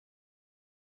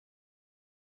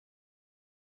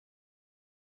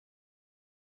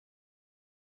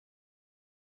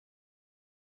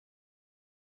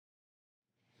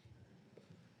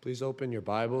Please open your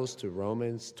Bibles to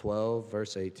Romans 12,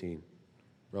 verse 18.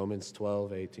 Romans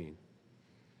 12, 18.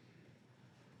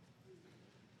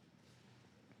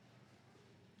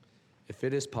 If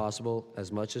it is possible,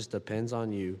 as much as depends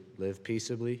on you, live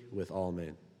peaceably with all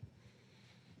men.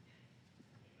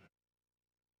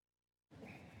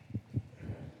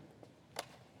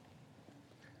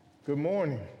 Good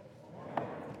morning.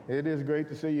 It is great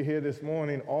to see you here this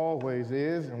morning, always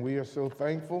is, and we are so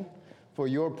thankful for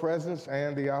your presence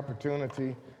and the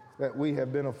opportunity that we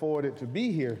have been afforded to be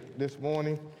here this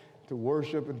morning to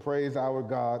worship and praise our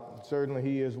God. Certainly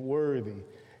He is worthy.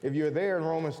 If you're there in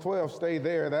Romans 12, stay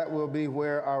there. That will be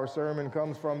where our sermon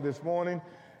comes from this morning.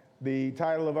 The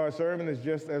title of our sermon is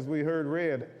just as we heard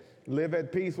read, Live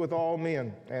at Peace with All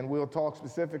Men, and we'll talk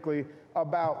specifically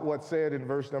about what's said in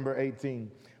verse number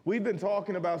 18. We've been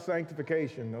talking about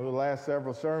sanctification over the last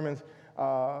several sermons.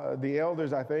 The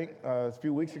elders, I think, a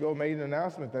few weeks ago made an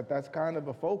announcement that that's kind of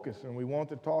a focus, and we want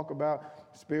to talk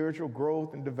about spiritual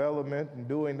growth and development and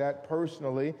doing that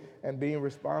personally and being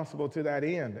responsible to that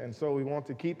end. And so we want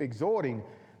to keep exhorting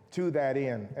to that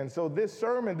end. And so this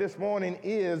sermon this morning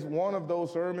is one of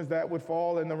those sermons that would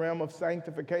fall in the realm of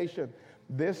sanctification.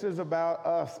 This is about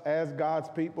us as God's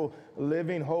people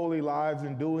living holy lives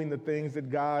and doing the things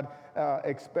that God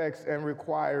expects and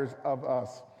requires of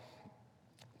us.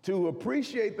 To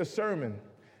appreciate the sermon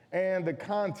and the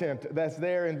content that's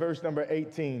there in verse number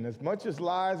 18, as much as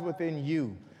lies within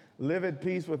you, live at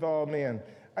peace with all men.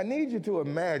 I need you to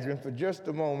imagine for just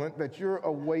a moment that you're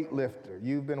a weightlifter.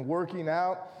 You've been working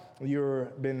out,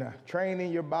 you've been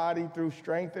training your body through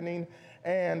strengthening,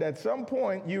 and at some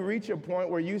point you reach a point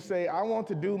where you say, I want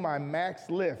to do my max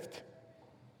lift.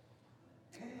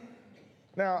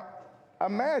 Now,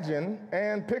 imagine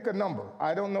and pick a number.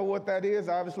 I don't know what that is.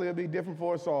 Obviously, it'll be different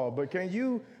for us all. But can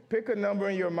you pick a number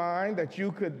in your mind that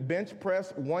you could bench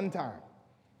press one time?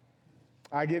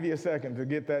 I'll give you a second to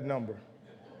get that number.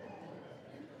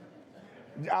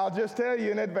 I'll just tell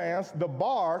you in advance, the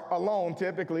bar alone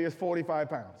typically is 45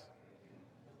 pounds.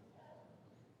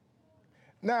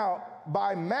 Now,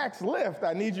 by max lift,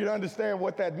 I need you to understand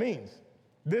what that means.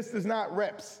 This is not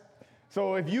reps.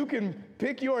 So if you can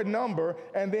pick your number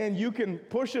and then you can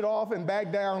push it off and back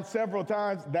down several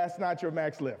times, that's not your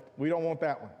max lift. We don't want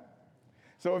that one.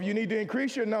 So if you need to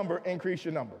increase your number, increase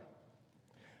your number.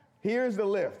 Here's the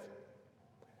lift.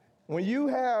 When you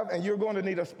have, and you're going to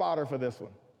need a spotter for this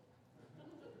one.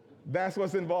 That's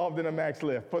what's involved in a max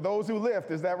lift. For those who lift,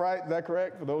 is that right? Is that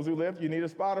correct? For those who lift, you need a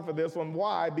spotter for this one.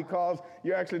 Why? Because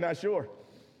you're actually not sure.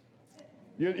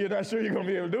 You're not sure you're going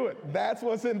to be able to do it. That's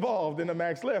what's involved in a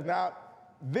max lift. Now,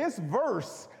 this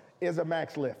verse is a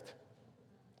max lift.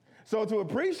 So to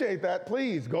appreciate that,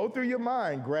 please go through your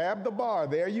mind, grab the bar.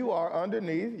 There you are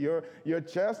underneath, your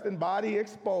chest and body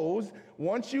exposed.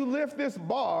 Once you lift this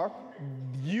bar,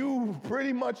 you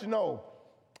pretty much know,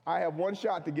 I have one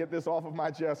shot to get this off of my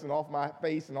chest and off my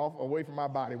face and away from my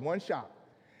body. One shot.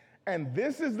 And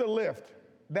this is the lift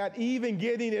that even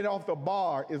getting it off the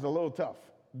bar is a little tough.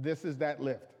 This is that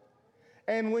lift.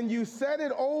 And when you set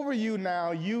it over you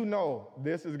now, you know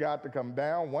this has got to come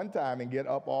down one time and get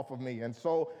up off of me. And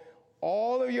so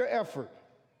all of your effort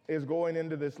is going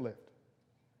into this lift.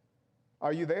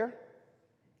 Are you there?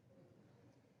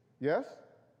 Yes?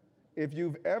 If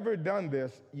you've ever done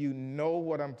this, you know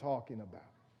what I'm talking about.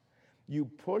 You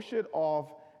push it off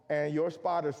and your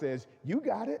spotter says, you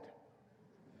got it.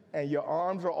 And your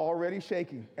arms are already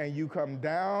shaking, and you come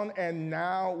down, and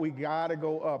now we gotta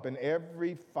go up, and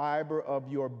every fiber of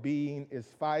your being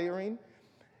is firing.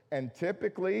 And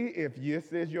typically, if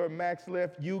this is your max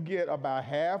lift, you get about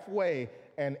halfway,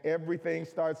 and everything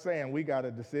starts saying, we got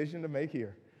a decision to make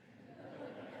here.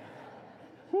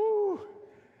 Whew.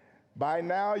 By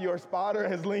now, your spotter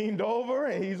has leaned over,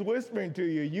 and he's whispering to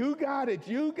you, you got it,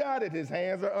 you got it. His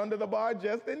hands are under the bar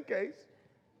just in case.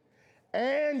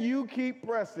 And you keep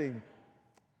pressing.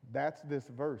 That's this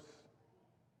verse.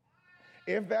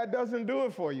 If that doesn't do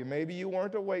it for you, maybe you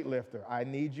weren't a weightlifter. I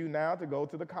need you now to go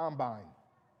to the combine.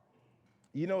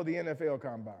 You know the NFL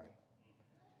combine.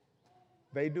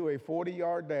 They do a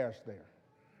 40-yard dash there.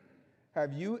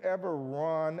 Have you ever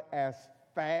run as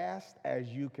fast as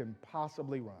you can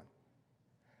possibly run?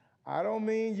 I don't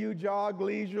mean you jog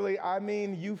leisurely. I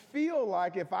mean you feel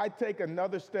like if I take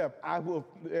another step,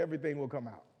 everything will come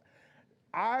out.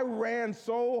 I ran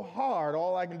so hard,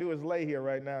 all I can do is lay here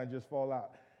right now and just fall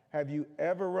out. Have you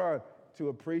ever run? To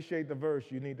appreciate the verse,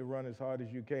 you need to run as hard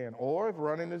as you can. Or if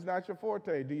running is not your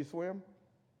forte, do you swim?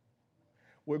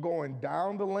 We're going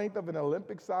down the length of an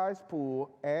Olympic-sized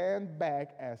pool and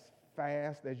back as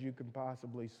fast as you can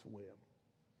possibly swim.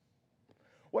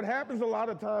 What happens a lot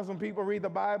of times when people read the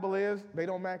Bible is they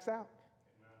don't max out.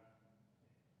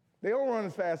 They don't run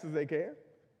as fast as they can.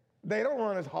 They don't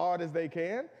run as hard as they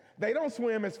can. They don't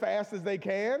swim as fast as they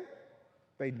can.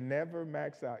 They never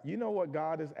max out. You know what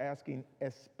God is asking,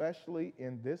 especially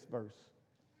in this verse?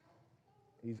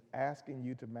 He's asking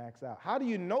you to max out. How do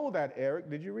you know that, Eric?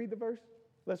 Did you read the verse?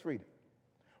 Let's read it.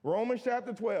 Romans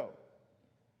chapter 12,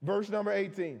 verse number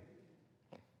 18.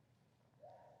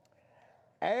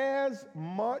 As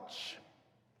much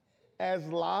as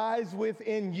lies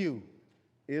within you,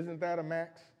 isn't that a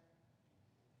max?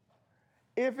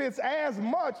 If it's as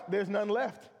much, there's none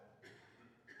left.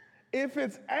 If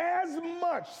it's as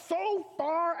much, so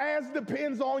far as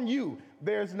depends on you,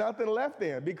 there's nothing left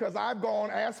there because I've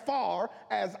gone as far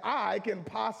as I can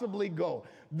possibly go.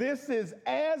 This is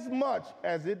as much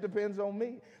as it depends on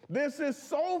me. This is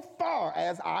so far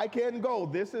as I can go.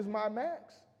 This is my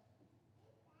max.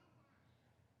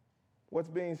 What's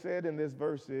being said in this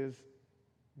verse is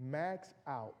max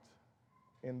out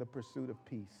in the pursuit of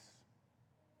peace.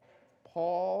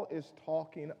 Paul is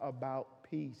talking about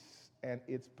peace and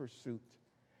its pursuit.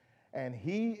 And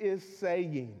he is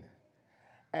saying,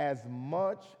 as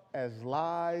much as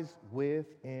lies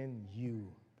within you,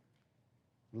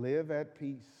 live at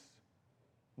peace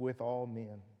with all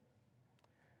men.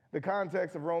 The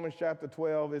context of Romans chapter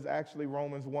 12 is actually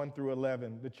Romans 1 through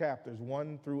 11, the chapters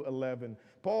 1 through 11.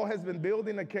 Paul has been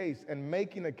building a case and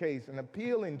making a case and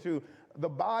appealing to the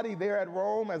body there at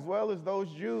Rome as well as those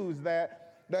Jews that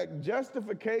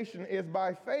justification is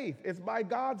by faith. It's by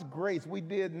God's grace. We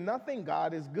did nothing.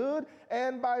 God is good,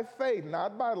 and by faith,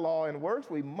 not by law and works.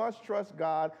 We must trust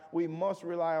God. We must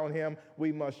rely on him.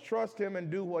 We must trust him and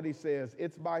do what he says.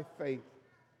 It's by faith.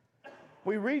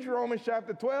 We reach Romans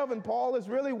chapter 12, and Paul is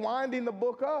really winding the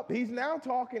book up. He's now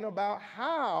talking about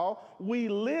how we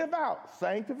live out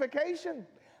sanctification,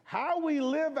 how we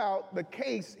live out the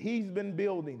case he's been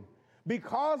building.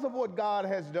 Because of what God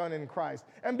has done in Christ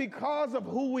and because of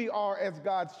who we are as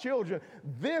God's children,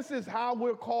 this is how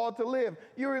we're called to live.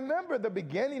 You remember the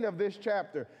beginning of this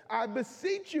chapter. I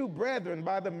beseech you, brethren,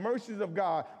 by the mercies of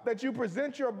God, that you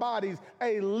present your bodies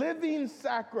a living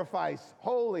sacrifice,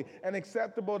 holy and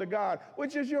acceptable to God,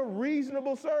 which is your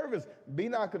reasonable service. Be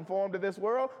not conformed to this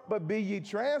world, but be ye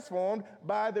transformed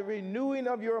by the renewing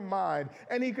of your mind.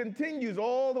 And he continues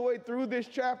all the way through this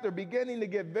chapter, beginning to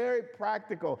get very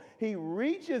practical. He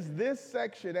reaches this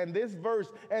section and this verse,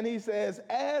 and he says,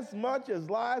 as much as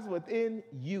lies within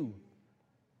you,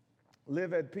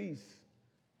 live at peace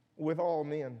with all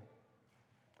men.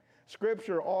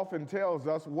 Scripture often tells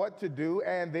us what to do,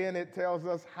 and then it tells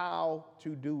us how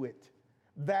to do it.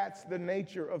 That's the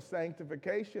nature of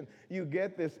sanctification. You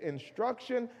get this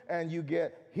instruction, and you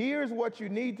get, here's what you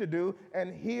need to do,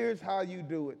 and here's how you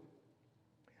do it.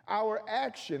 Our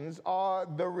actions are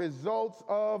the results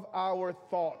of our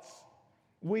thoughts.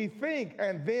 We think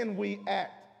and then we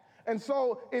act. And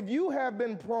so if you have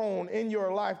been prone in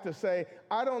your life to say,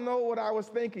 I don't know what I was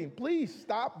thinking, please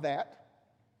stop that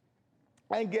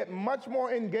and get much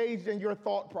more engaged in your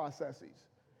thought processes.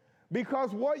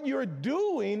 Because what you're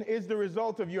doing is the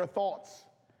result of your thoughts.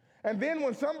 And then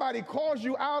when somebody calls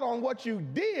you out on what you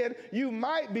did, you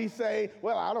might be saying,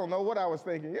 well, I don't know what I was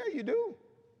thinking. Yeah, you do.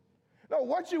 No,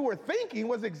 what you were thinking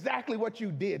was exactly what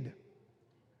you did.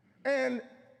 And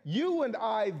you and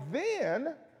I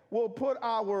then will put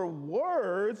our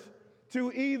words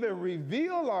to either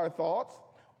reveal our thoughts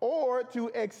or to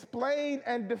explain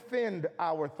and defend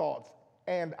our thoughts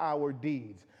and our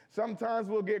deeds. Sometimes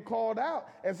we'll get called out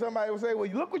and somebody will say, well,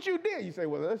 look what you did. You say,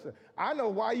 well, listen, I know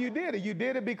why you did it. You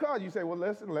did it because. You say, well,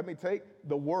 listen, let me take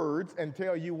the words and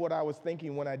tell you what I was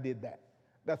thinking when I did that.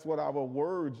 That's what our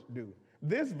words do.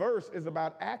 This verse is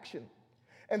about action.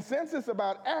 And since it's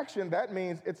about action, that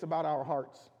means it's about our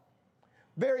hearts.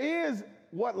 There is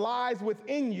what lies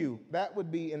within you. That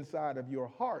would be inside of your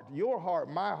heart. Your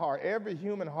heart, my heart, every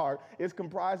human heart is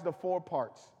comprised of 4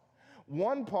 parts.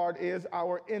 One part is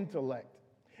our intellect.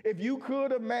 If you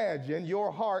could imagine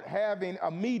your heart having a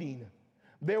meeting,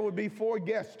 there would be 4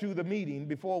 guests to the meeting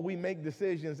before we make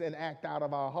decisions and act out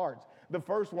of our hearts. The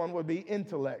first one would be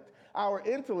intellect. Our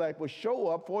intellect would show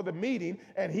up for the meeting,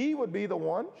 and he would be the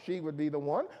one, she would be the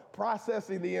one,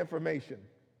 processing the information.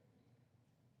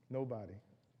 Nobody.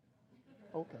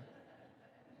 Okay.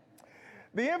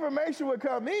 The information would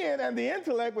come in, and the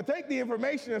intellect would take the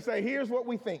information and say, here's what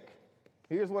we think.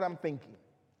 Here's what I'm thinking.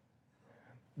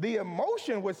 The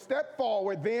emotion would step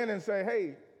forward then and say,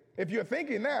 hey, if you're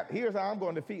thinking that, here's how I'm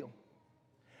going to feel.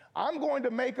 I'm going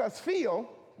to make us feel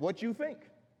what you think.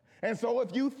 And so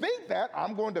if you think that,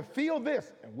 I'm going to feel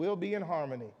this, and we'll be in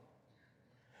harmony.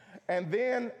 And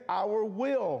then our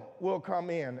will come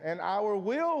in. And our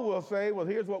will say, well,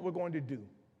 here's what we're going to do.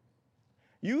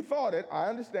 You thought it. I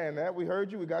understand that. We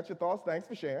heard you. We got your thoughts. Thanks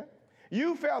for sharing.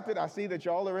 You felt it. I see that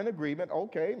y'all are in agreement.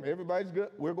 Okay, everybody's good.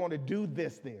 We're going to do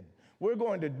this then. We're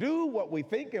going to do what we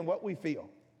think and what we feel.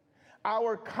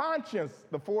 Our conscience,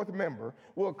 the fourth member,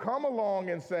 will come along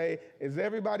and say, is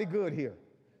everybody good here?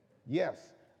 Yes.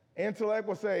 Intellect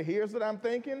will say, here's what I'm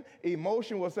thinking.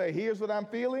 Emotion will say, here's what I'm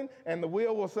feeling. And the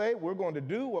will say, we're going to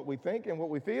do what we think and what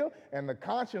we feel. And the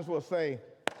conscience will say,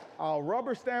 I'll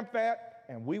rubber stamp that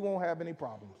and we won't have any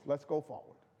problems. Let's go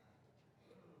forward.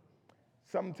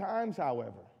 Sometimes,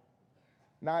 however,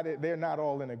 they're not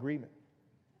all in agreement.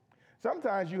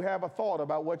 Sometimes you have a thought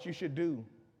about what you should do.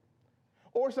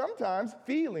 Or sometimes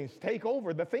feelings take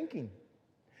over the thinking.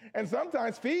 And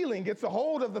sometimes feeling gets a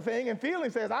hold of the thing and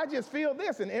feeling says, I just feel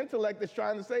this. And intellect is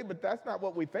trying to say, but that's not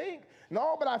what we think.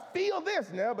 No, but I feel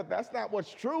this. No, but that's not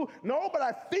what's true. No, but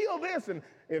I feel this. And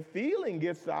if feeling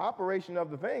gets the operation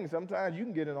of the thing, sometimes you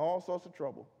can get in all sorts of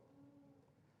trouble.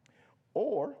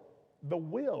 Or the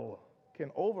will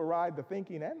can override the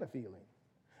thinking and the feeling.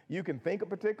 You can think a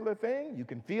particular thing. You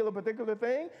can feel a particular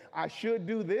thing. I should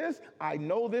do this. I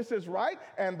know this is right.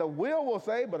 And the will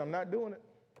say, but I'm not doing it.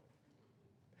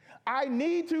 I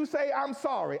need to say I'm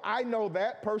sorry. I know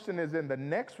that person is in the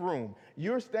next room.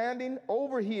 You're standing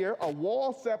over here. A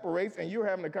wall separates and you're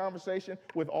having a conversation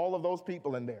with all of those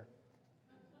people in there.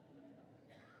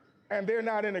 And they're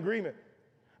not in agreement.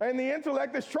 And the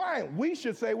intellect is trying. We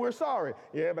should say we're sorry.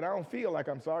 Yeah, but I don't feel like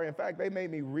I'm sorry. In fact, they made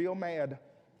me real mad.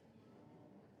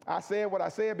 I said what I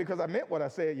said because I meant what I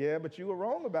said. Yeah, but you were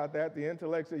wrong about that. The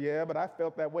intellect said, yeah, but I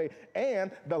felt that way. And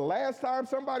the last time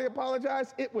somebody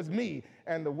apologized, it was me.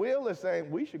 And the will is saying,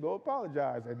 we should go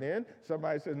apologize. And then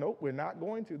somebody says, nope, we're not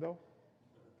going to, though.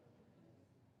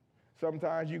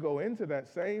 Sometimes you go into that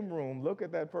same room, look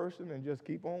at that person, and just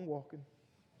keep on walking.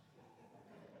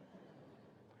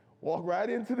 Walk right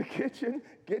into the kitchen,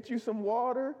 get you some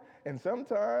water. And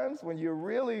sometimes when you're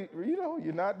really,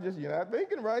 you're not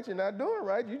thinking right, you're not doing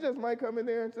right, you just might come in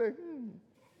there and say,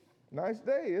 nice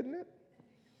day, isn't it?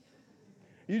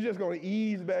 You're just going to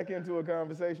ease back into a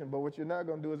conversation, but what you're not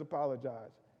going to do is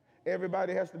apologize.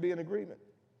 Everybody has to be in agreement.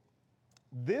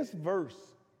 This verse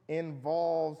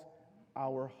involves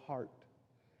our heart.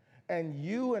 And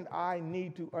you and I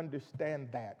need to understand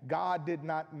that. God did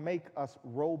not make us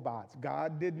robots.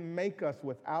 God didn't make us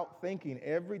without thinking.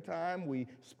 Every time we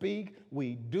speak,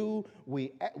 we do,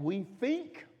 we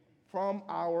think from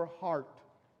our heart.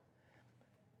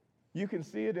 You can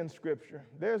see it in Scripture.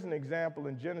 There's an example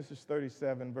in Genesis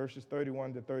 37, verses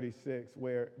 31 to 36,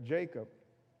 where Jacob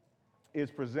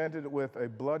is presented with a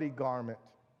bloody garment,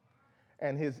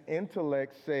 and his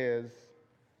intellect says,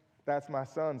 that's my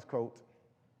son's coat.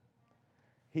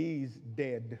 He's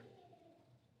dead.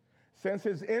 Since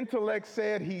his intellect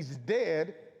said he's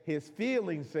dead, his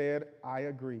feelings said, I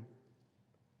agree.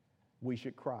 We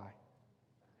should cry,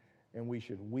 and we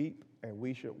should weep, and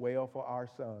we should wail for our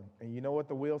son. And you know what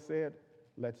the will said?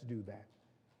 Let's do that.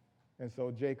 And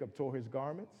so Jacob tore his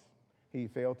garments. He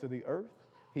fell to the earth.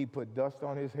 He put dust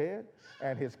on his head,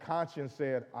 and his conscience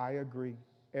said, I agree.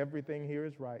 Everything here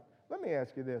is right. Let me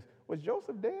ask you this. Was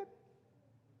Joseph dead?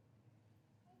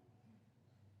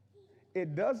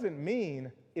 It doesn't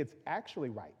mean it's actually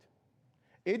right.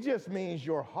 It just means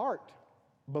your heart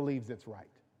believes it's right.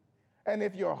 And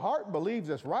if your heart believes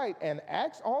it's right and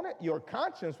acts on it, your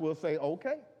conscience will say,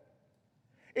 okay.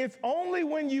 It's only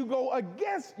when you go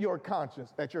against your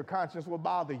conscience that your conscience will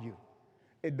bother you.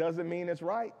 It doesn't mean it's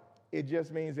right. It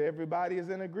just means everybody is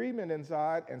in agreement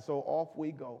inside, and so off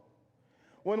we go.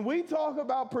 When we talk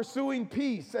about pursuing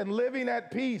peace and living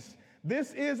at peace,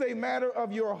 this is a matter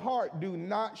of your heart. Do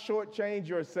not shortchange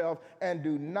yourself and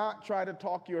do not try to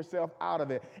talk yourself out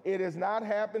of it. It is not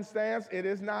happenstance. It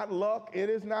is not luck. It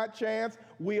is not chance.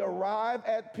 We arrive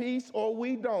at peace or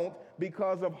we don't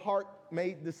because of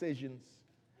heart-made decisions,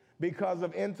 because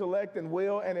of intellect and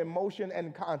will and emotion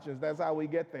and conscience. That's how we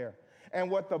get there.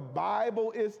 And what the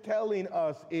Bible is telling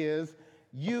us is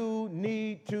you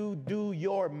need to do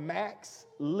your max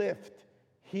lift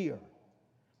here.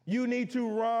 You need to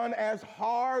run as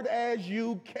hard as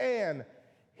you can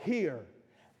here,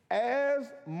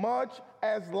 as much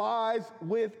as lies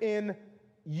within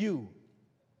you.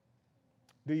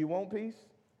 Do you want peace?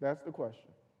 That's the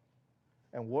question.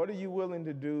 And what are you willing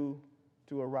to do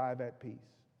to arrive at peace?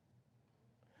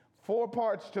 4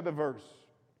 parts to the verse.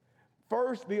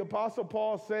 First, the Apostle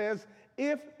Paul says,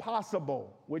 if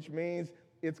possible, which means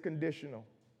it's conditional.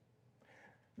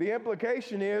 The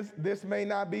implication is this may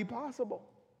not be possible.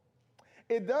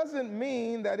 It doesn't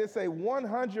mean that it's a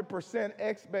 100%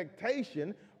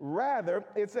 expectation. Rather,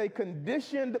 it's a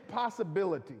conditioned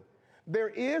possibility. There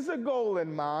is a goal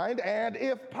in mind, and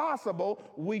if possible,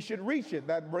 we should reach it.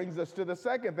 That brings us to the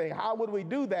second thing. How would we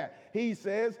do that? He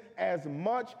says, as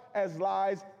much as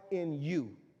lies in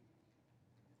you.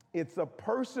 It's a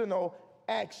personal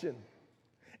action.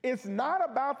 It's not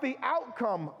about the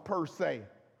outcome per se.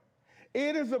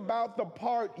 It is about the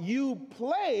part you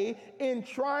play in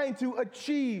trying to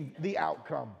achieve the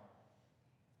outcome.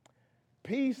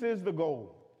 Peace is the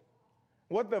goal.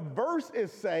 What the verse is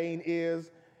saying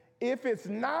is, if it's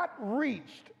not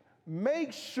reached,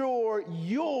 make sure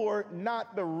you're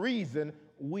not the reason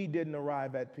we didn't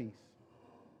arrive at peace.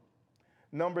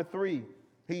 Number 3,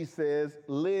 he says,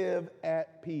 live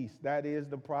at peace. That is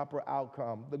the proper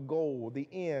outcome, the goal, the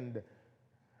end.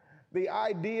 The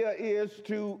idea is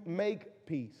to make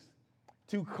peace,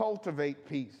 to cultivate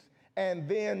peace, and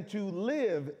then to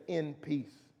live in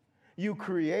peace. You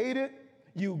create it,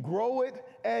 you grow it,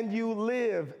 and you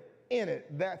live in it.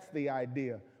 That's the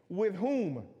idea. With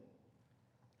whom?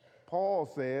 Paul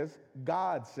says,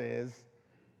 God says,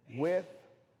 with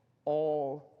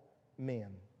all men.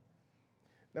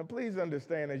 Now, please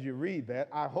understand as you read that,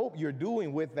 I hope you're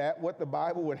doing with that what the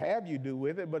Bible would have you do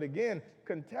with it. But again,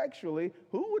 contextually,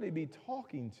 who would he be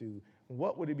talking to?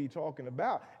 What would he be talking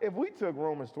about? If we took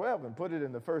Romans 12 and put it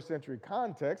in the first century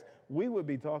context, we would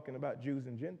be talking about Jews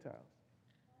and Gentiles.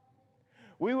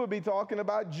 We would be talking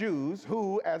about Jews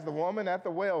who, as the woman at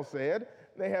the well said,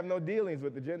 they have no dealings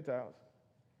with the Gentiles.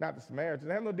 Not the Samaritans,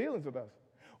 they have no dealings with us.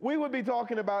 We would be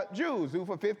talking about Jews who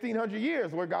for 1,500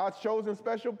 years were God's chosen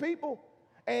special people.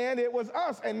 And it was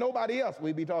us and nobody else.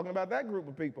 We'd be talking about that group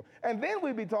of people. And then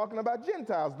we'd be talking about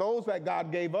Gentiles, those that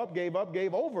God gave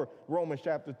over, Romans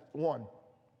chapter 1.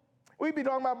 We'd be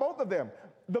talking about both of them.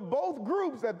 The both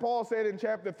groups that Paul said in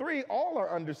chapter 3, all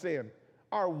are under sin.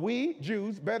 Are we,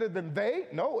 Jews, better than they?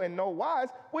 No, in no wise.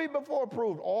 We before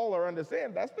proved all are under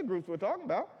sin. That's the groups we're talking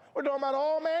about. We're talking about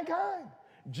all mankind.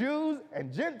 Jews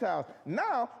and Gentiles.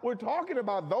 Now we're talking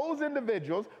about those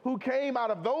individuals who came out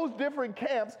of those different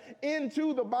camps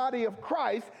into the body of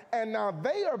Christ, and now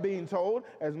they are being told,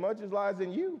 as much as lies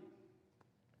in you,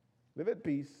 live at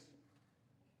peace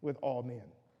with all men.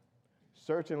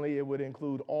 Certainly it would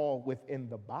include all within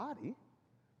the body,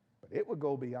 but it would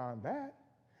go beyond that.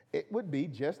 It would be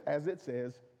just as it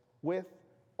says, with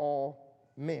all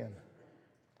men.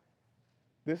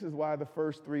 This is why the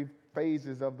first 3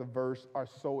 phases of the verse are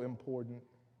so important.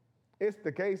 It's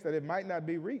the case that it might not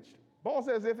be reached. Paul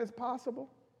says if it's possible.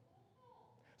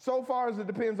 So far as it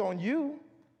depends on you,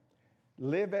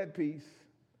 live at peace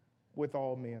with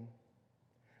all men.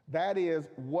 That is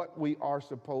what we are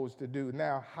supposed to do.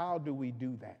 Now, how do we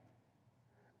do that?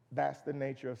 That's the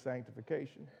nature of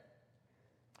sanctification.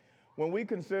 When we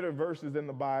consider verses in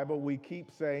the Bible, we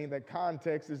keep saying that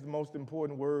context is the most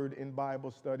important word in Bible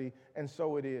study, and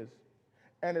so it is.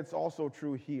 And it's also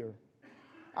true here.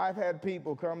 I've had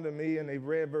people come to me and they've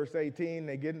read verse 18,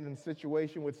 they get in a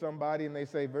situation with somebody and they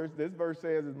say, this verse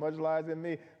says as much lies in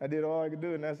me, I did all I could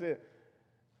do and that's it.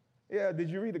 Yeah,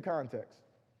 did you read the context?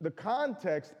 The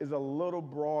context is a little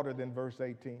broader than verse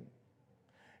 18.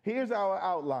 Here's our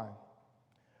outline.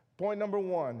 Point number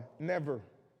 1, never.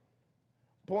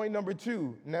 Point number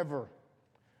 2, never.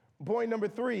 Point number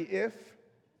 3, if.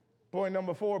 Point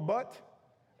number 4, but.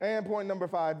 And point number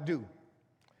 5, do.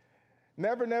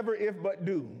 Never, never, if, but,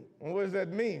 do. What does that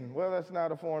mean? Well, that's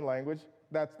not a foreign language.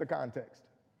 That's the context.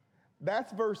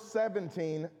 That's verse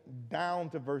 17 down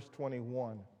to verse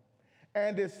 21.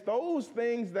 And it's those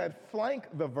things that flank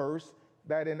the verse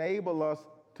that enable us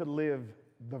to live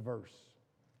the verse.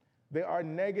 There are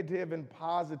negative and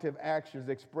positive actions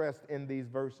expressed in these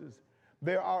verses.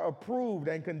 There are approved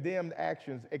and condemned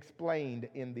actions explained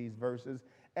in these verses.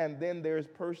 And then there's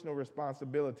personal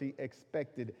responsibility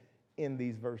expected in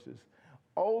these verses.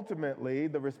 Ultimately,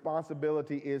 the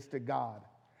responsibility is to God.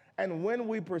 And when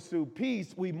we pursue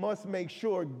peace, we must make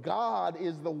sure God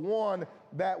is the one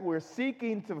that we're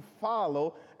seeking to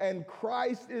follow, and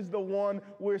Christ is the one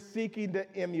we're seeking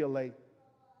to emulate.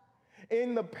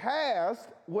 In the past,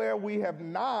 where we have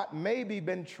not maybe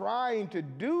been trying to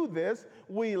do this,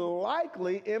 we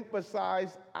likely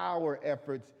emphasize our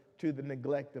efforts to the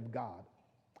neglect of God.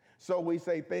 So we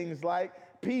say things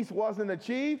like, peace wasn't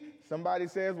achieved. Somebody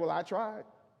says, well, I tried.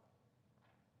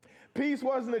 Peace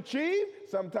wasn't achieved.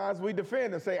 Sometimes we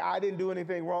defend and say, I didn't do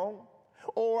anything wrong.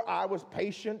 Or I was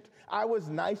patient. I was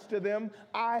nice to them.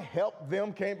 I helped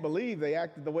them. Can't believe they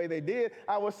acted the way they did.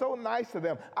 I was so nice to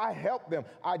them. I helped them.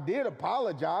 I did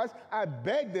apologize. I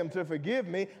begged them to forgive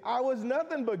me. I was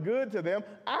nothing but good to them.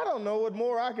 I don't know what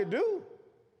more I could do.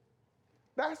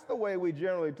 That's the way we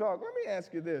generally talk. Let me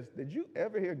ask you this. Did you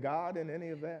ever hear God in any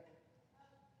of that?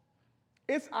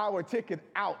 It's our ticket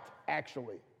out,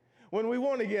 actually. When we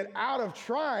want to get out of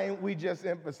trying, we just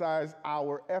emphasize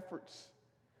our efforts.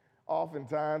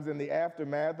 Oftentimes, in the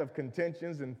aftermath of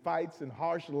contentions and fights and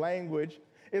harsh language,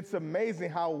 it's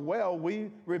amazing how well we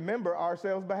remember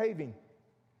ourselves behaving.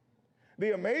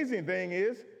 The amazing thing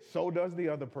is, so does the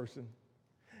other person.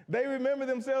 They remember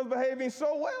themselves behaving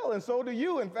so well, and so do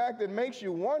you. In fact, it makes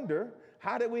you wonder,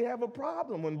 how did we have a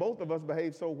problem when both of us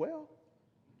behave so well?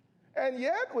 And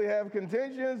yet we have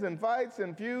contentions and fights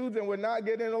and feuds, and we're not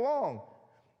getting along.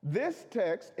 This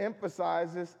text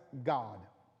emphasizes God.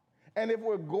 And if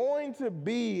we're going to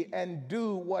be and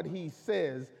do what he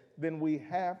says, then we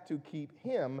have to keep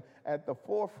him at the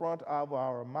forefront of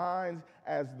our minds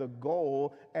as the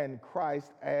goal and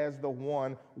Christ as the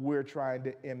one we're trying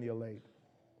to emulate.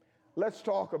 Let's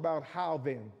talk about how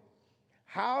then.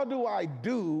 How do I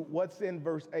do what's in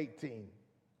verse 18?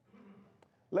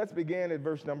 Let's begin at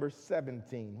verse number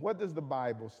 17. What does the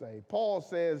Bible say? Paul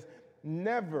says,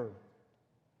 never,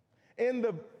 in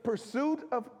the pursuit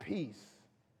of peace,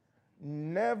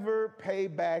 never pay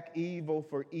back evil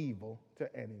for evil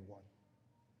to anyone.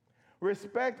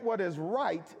 Respect what is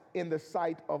right in the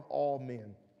sight of all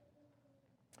men.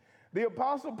 The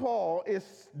Apostle Paul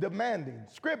is demanding,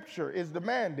 Scripture is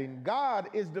demanding, God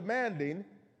is demanding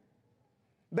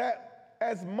that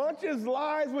as much as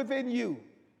lies within you,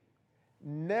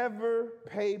 never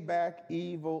pay back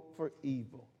evil for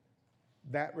evil.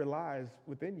 That relies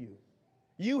within you.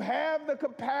 You have the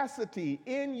capacity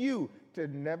in you to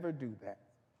never do that.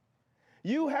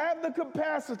 You have the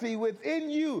capacity within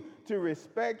you to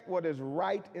respect what is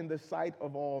right in the sight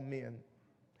of all men.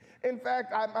 In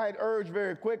fact, I might urge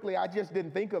very quickly, I just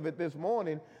didn't think of it this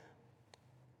morning,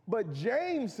 but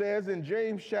James says in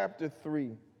James chapter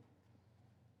 3,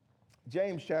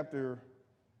 James chapter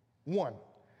 1,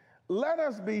 let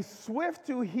us be swift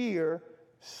to hear,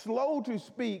 slow to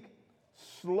speak,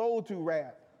 slow to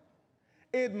wrath.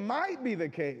 It might be the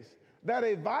case that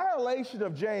a violation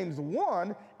of James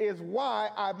 1 is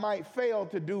why I might fail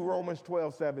to do Romans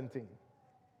 12:17.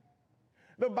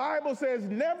 The Bible says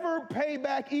never pay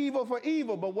back evil for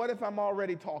evil, but what if I'm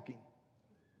already talking?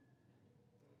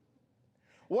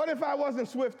 What if I wasn't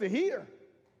swift to hear?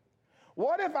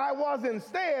 What if I was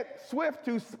instead swift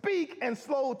to speak and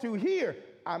slow to hear?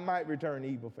 I might return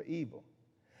evil for evil,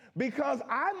 because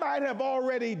I might have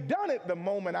already done it the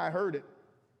moment I heard it.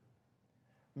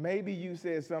 Maybe you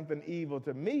said something evil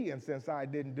to me, and since I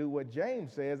didn't do what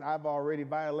James says, I've already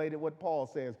violated what Paul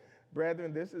says.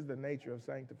 Brethren, this is the nature of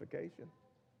sanctification.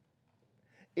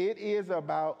 It is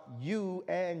about you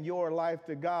and your life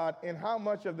to God. And how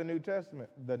much of the New Testament?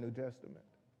 The New Testament.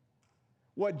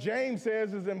 What James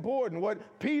says is important.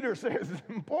 What Peter says is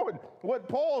important. What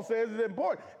Paul says is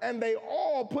important. And they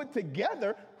all put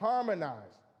together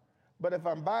harmonize. But if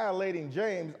I'm violating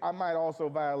James, I might also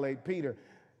violate Peter.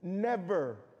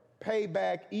 Never pay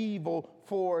back evil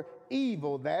for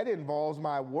evil. That involves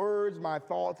my words, my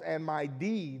thoughts, and my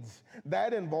deeds.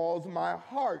 That involves my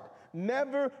heart.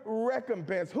 Never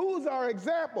recompense. Who's our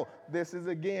example? This is,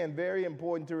 again, very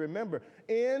important to remember.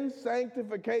 In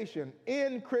sanctification,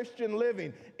 in Christian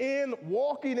living, in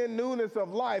walking in newness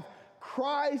of life,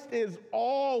 Christ is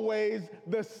always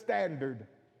the standard.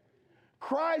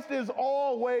 Christ is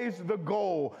always the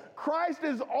goal. Christ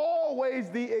is always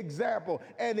the example.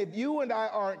 And if you and I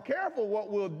aren't careful,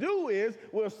 what we'll do is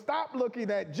we'll stop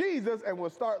looking at Jesus and we'll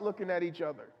start looking at each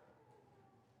other.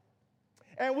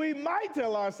 And we might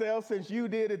tell ourselves, since you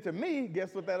did it to me,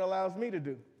 guess what that allows me to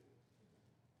do?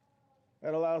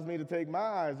 That allows me to take my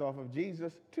eyes off of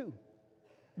Jesus too.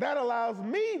 That allows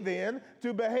me then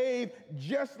to behave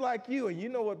just like you. And you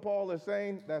know what Paul is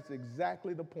saying? That's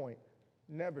exactly the point.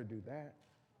 Never do that.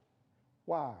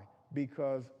 Why?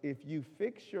 Because if you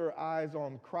fix your eyes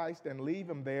on Christ and leave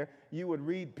him there, you would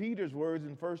read Peter's words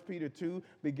in 1 Peter 2,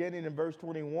 beginning in verse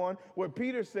 21, where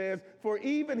Peter says, "For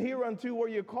even hereunto were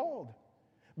you called,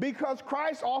 because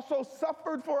Christ also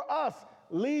suffered for us,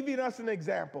 leaving us an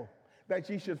example, that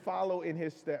ye should follow in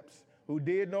his steps, who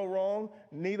did no wrong,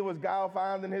 neither was guile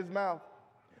found in his mouth.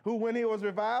 Who, when he was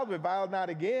reviled, reviled not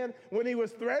again. When he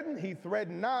was threatened, he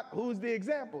threatened not." Who's the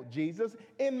example? Jesus.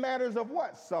 In matters of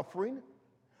what? Suffering.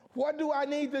 What do I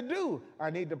need to do? I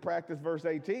need to practice verse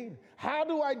 18. How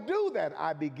do I do that?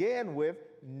 I began with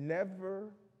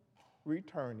never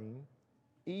returning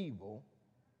evil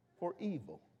for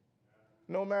evil.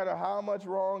 No matter how much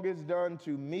wrong is done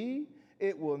to me,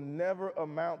 it will never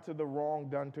amount to the wrong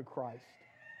done to Christ.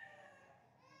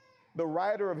 The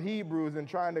writer of Hebrews, in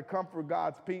trying to comfort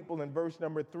God's people, in verse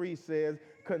number 3 says,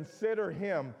 consider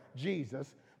him,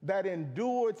 Jesus, that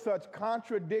endured such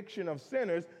contradiction of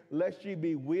sinners, lest ye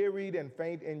be wearied and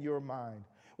faint in your mind.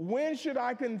 When should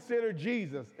I consider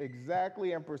Jesus?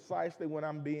 Exactly and precisely when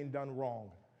I'm being done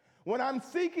wrong. When I'm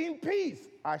seeking peace,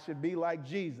 I should be like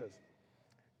Jesus.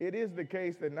 It is the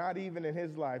case that not even in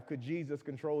his life could Jesus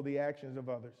control the actions of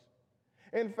others.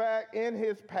 In fact, in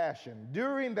his passion,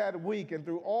 during that week and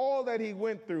through all that he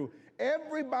went through,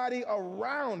 everybody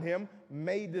around him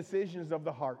made decisions of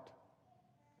the heart.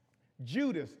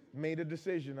 Judas made a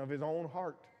decision of his own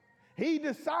heart. He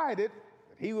decided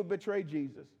that he would betray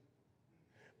Jesus.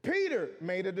 Peter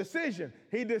made a decision.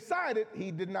 He decided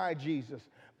he denied Jesus.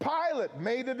 Pilate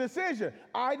made a decision.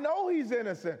 I know he's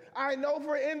innocent. I know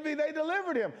for envy they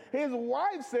delivered him. His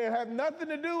wife said, have nothing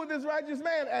to do with this righteous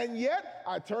man, and yet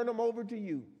I turn him over to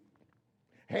you.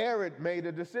 Herod made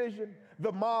a decision.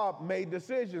 The mob made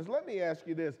decisions. Let me ask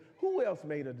you this. Who else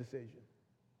made a decision?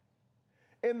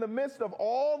 In the midst of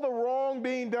all the wrong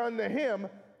being done to him,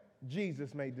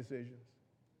 Jesus made decisions.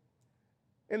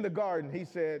 In the garden, he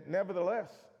said, nevertheless,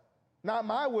 not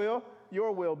my will,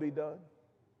 your will be done.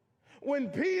 When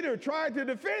Peter tried to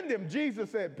defend him,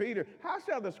 Jesus said, Peter, how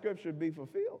shall the scripture be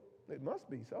fulfilled? It must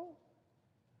be so.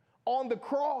 On the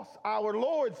cross, our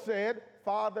Lord said,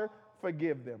 Father,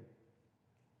 forgive them.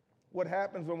 What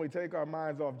happens when we take our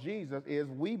minds off Jesus is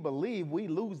we believe we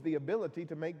lose the ability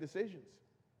to make decisions.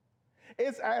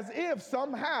 It's as if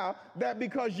somehow that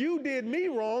because you did me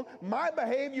wrong, my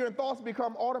behavior and thoughts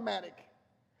become automatic.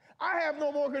 I have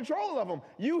no more control of them.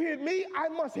 You hit me, I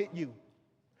must hit you.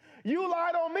 You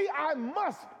lied on me, I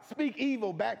must speak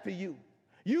evil back to you.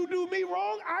 You do me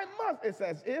wrong, I must. It's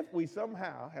as if we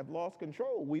somehow have lost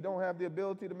control. We don't have the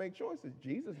ability to make choices.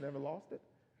 Jesus never lost it.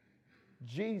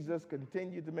 Jesus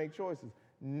continued to make choices.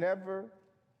 Never,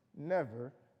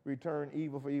 never return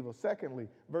evil for evil. Secondly,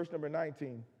 verse number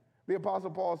 19, the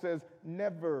Apostle Paul says,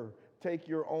 never take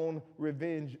your own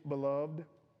revenge, beloved,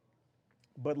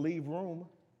 but leave room.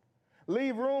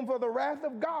 Leave room for the wrath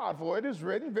of God, for it is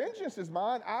written, vengeance is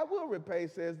mine, I will repay,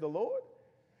 says the Lord.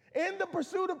 In the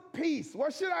pursuit of peace,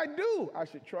 what should I do? I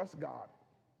should trust God.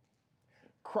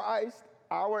 Christ,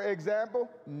 our example,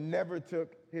 never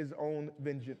took his own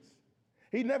vengeance.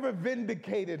 He never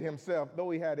vindicated himself, though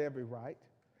he had every right.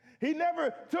 He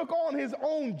never took on his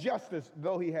own justice,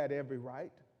 though he had every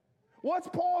right. What's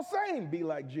Paul saying? Be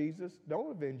like Jesus.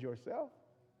 Don't avenge yourself.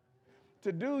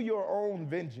 To do your own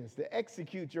vengeance, to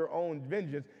execute your own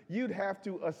vengeance, you'd have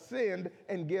to ascend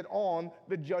and get on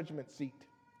the judgment seat.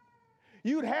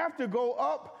 You'd have to go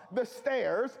up the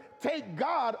stairs, take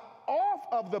God off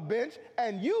of the bench,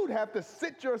 and you'd have to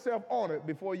sit yourself on it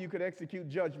before you could execute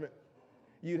judgment.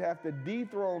 You'd have to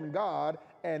dethrone God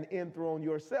and enthrone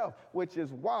yourself, which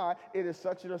is why it is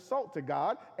such an assault to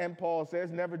God. And Paul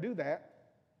says, never do that.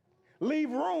 Leave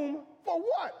room for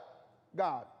what?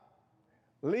 God.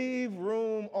 Leave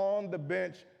room on the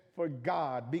bench for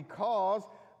God, because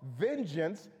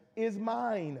vengeance is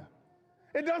mine.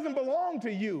 It doesn't belong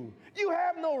to you. You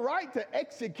have no right to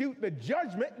execute the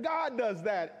judgment. God does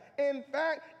that. In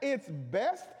fact, it's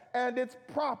best and it's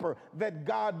proper that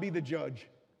God be the judge.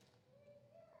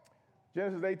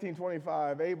 Genesis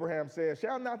 18:25, Abraham says,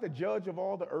 shall not the judge of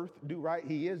all the earth do right?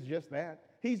 He is just that.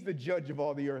 He's the judge of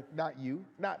all the earth, not you,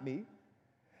 not me.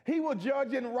 He will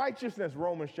judge in righteousness,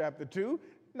 Romans chapter 2.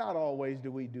 Not always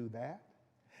do we do that.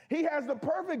 He has the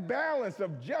perfect balance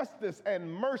of justice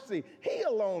and mercy. He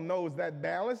alone knows that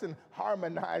balance and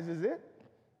harmonizes it.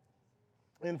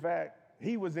 In fact,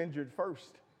 he was injured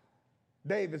first.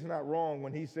 David's not wrong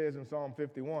when he says in Psalm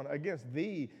 51, against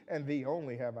thee and thee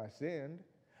only have I sinned.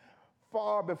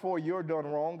 Far before you're done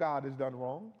wrong, God has done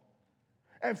wrong.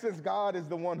 And since God is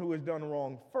the one who has done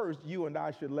wrong first, you and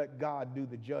I should let God do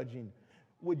the judging.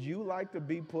 Would you like to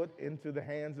be put into the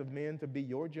hands of men to be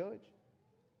your judge?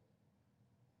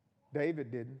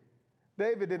 David didn't.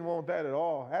 David didn't want that at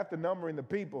all. After numbering the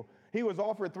people, he was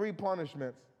offered 3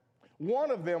 punishments.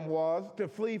 One of them was to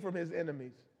flee from his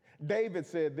enemies. David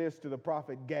said this to the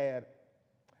prophet Gad,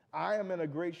 I am in a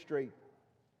great strait.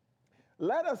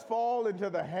 Let us fall into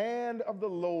the hand of the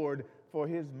Lord, for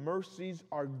his mercies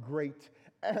are great,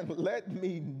 and let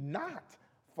me not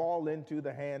fall into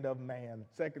the hand of man.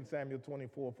 2 Samuel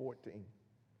 24:14.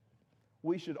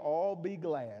 We should all be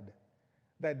glad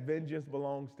that vengeance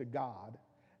belongs to God,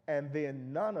 and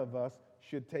then none of us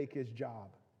should take his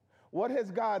job. What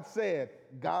has God said?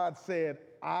 God said,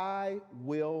 I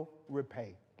will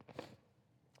repay.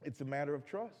 It's a matter of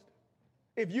trust.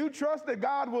 If you trust that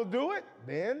God will do it,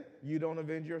 then you don't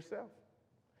avenge yourself.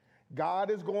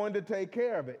 God is going to take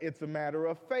care of it. It's a matter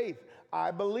of faith.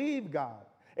 I believe God.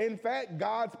 In fact,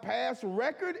 God's past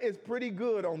record is pretty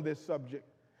good on this subject.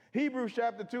 Hebrews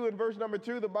chapter 2 and verse number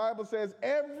 2, the Bible says,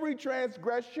 every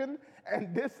transgression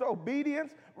and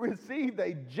disobedience received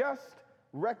a just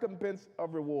recompense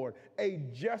of reward, a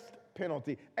just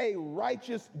penalty, a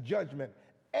righteous judgment.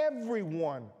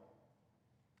 Everyone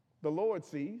the Lord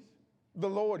sees, the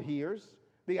Lord hears.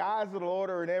 The eyes of the Lord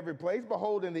are in every place,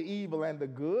 beholding the evil and the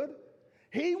good.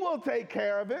 He will take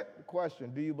care of it.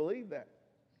 Question, do you believe that?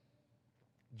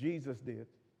 Jesus did.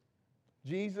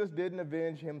 Jesus didn't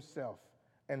avenge himself,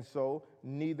 and so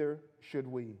neither should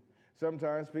we.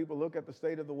 Sometimes people look at the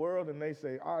state of the world and they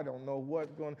say, I don't know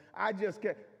what's going on. I just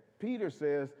can't. Peter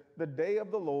says, the day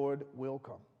of the Lord will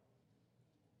come.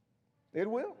 It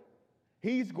will.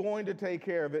 He's going to take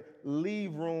care of it.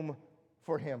 Leave room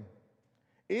for him.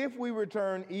 If we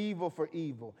return evil for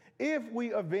evil, if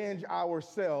we avenge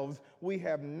ourselves, we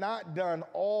have not done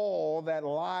all that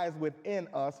lies within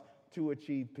us to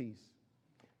achieve peace.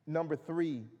 Number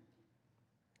 3,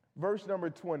 verse number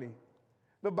 20.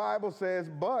 The Bible says,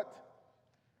 but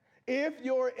if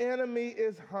your enemy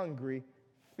is hungry,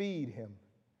 feed him.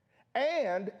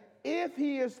 And if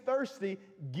he is thirsty,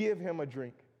 give him a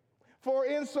drink. For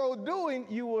in so doing,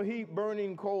 you will heap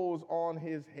burning coals on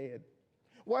his head.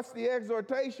 What's the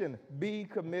exhortation? Be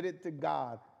committed to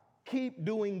God. Keep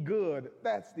doing good.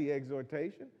 That's the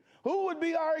exhortation. Who would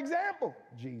be our example?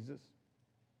 Jesus.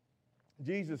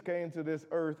 Jesus came to this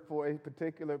earth for a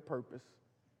particular purpose.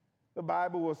 The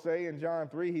Bible will say in John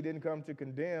 3, he didn't come to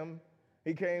condemn.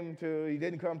 He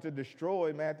didn't come to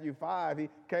destroy. Matthew 5, he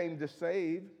came to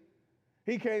save.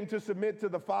 He came to submit to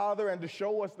the Father and to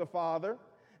show us the Father.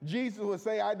 Jesus would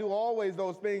say, I do always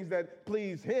those things that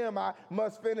please him. I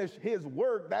must finish his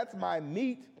work. That's my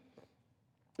meat.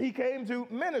 He came to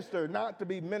minister, not to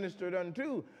be ministered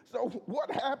unto. So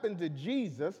what happened to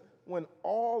Jesus when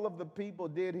all of the people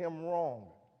did him wrong?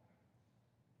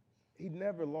 He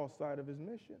never lost sight of his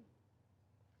mission.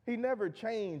 He never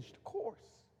changed course.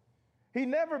 He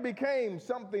never became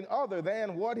something other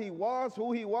than what he was,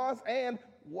 who he was, and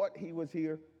what he was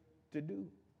here to do.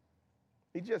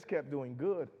 He just kept doing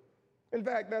good. In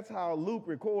fact, that's how Luke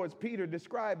records Peter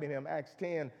describing him, Acts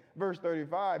 10, verse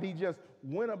 35. He just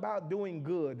went about doing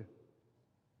good.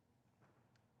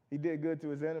 He did good to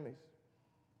his enemies.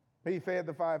 He fed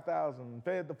the 5,000,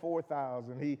 fed the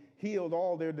 4,000. He healed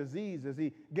all their diseases.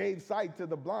 He gave sight to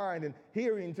the blind and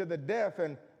hearing to the deaf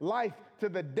and life to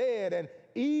the dead. And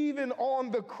even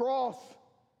on the cross,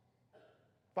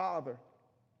 Father,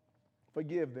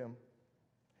 forgive them.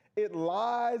 It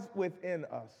lies within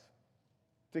us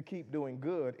to keep doing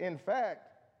good. In fact,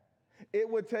 it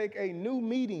would take a new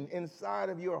meeting inside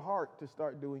of your heart to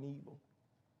start doing evil.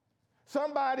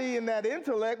 Somebody in that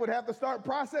intellect would have to start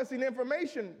processing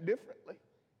information differently.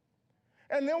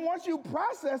 And then once you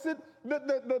process it,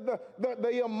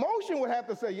 the emotion would have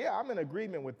to say, yeah, I'm in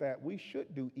agreement with that. We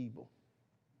should do evil.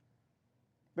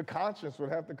 The conscience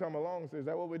would have to come along and say, is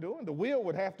that what we're doing? The will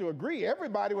would have to agree.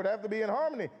 Everybody would have to be in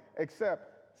harmony, except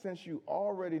since you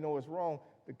already know it's wrong,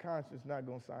 the conscience is not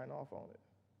going to sign off on it.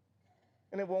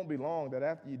 And it won't be long that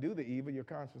after you do the evil, your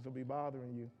conscience will be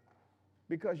bothering you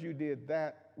because you did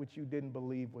that which you didn't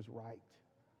believe was right.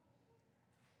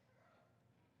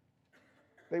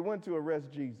 They went to arrest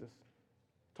Jesus.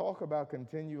 Talk about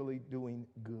continually doing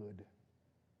good.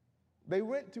 They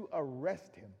went to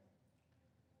arrest him.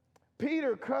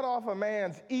 Peter cut off a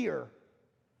man's ear.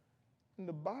 And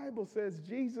the Bible says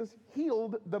Jesus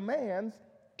healed the man's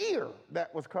ear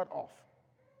that was cut off.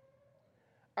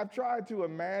 I've tried to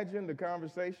imagine the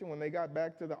conversation when they got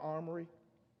back to the armory.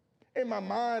 In my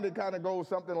mind, it kind of goes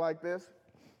something like this.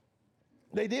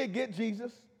 They did get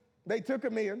Jesus. They took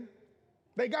him in.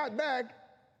 They got back.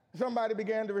 Somebody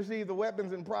began to receive the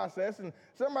weapons in process, and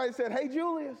somebody said, hey,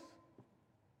 Julius,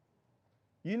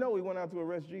 you know we went out to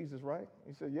arrest Jesus, right?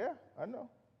 He said, yeah, I know.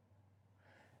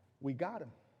 We got him.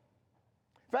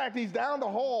 In fact, he's down the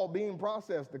hall being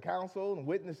processed. The counsel and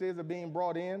witnesses are being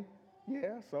brought in.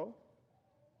 Yeah, so.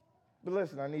 But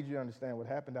listen, I need you to understand what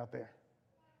happened out there.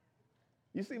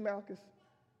 You see Malchus?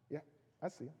 Yeah, I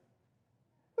see him.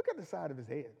 Look at the side of his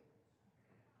head.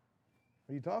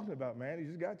 What are you talking about, man? He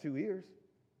just got 2 ears.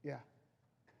 Yeah,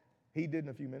 he didn't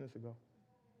a few minutes ago.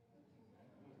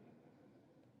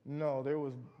 No, there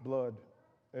was blood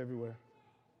everywhere.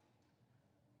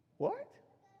 What?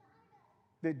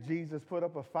 Did Jesus put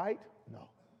up a fight? No.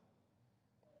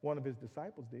 One of his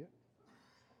disciples did.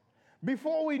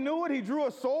 Before we knew it, he drew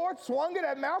a sword, swung it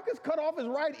at Malchus, cut off his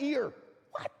right ear.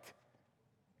 What?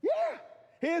 Yeah,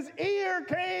 his ear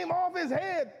came off his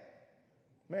head.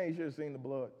 Man, you should have seen the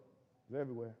blood. It was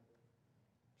everywhere.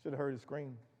 Should have heard his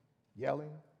scream,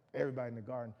 yelling, everybody in the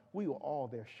garden. We were all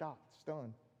there, shocked,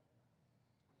 stunned.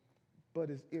 But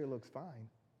his ear looks fine.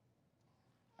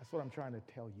 That's what I'm trying to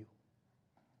tell you.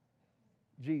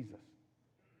 Jesus,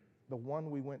 the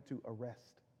one we went to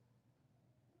arrest,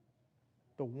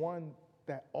 the one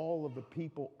that all of the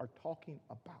people are talking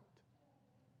about.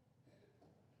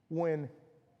 When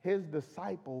his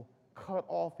disciple cut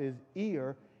off his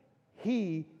ear,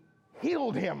 he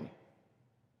healed him.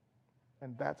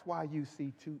 And that's why you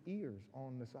see 2 ears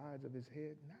on the sides of his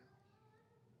head now.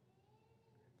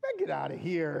 Man, get out of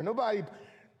here. Nobody,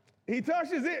 he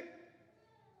touches it.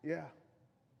 Yeah.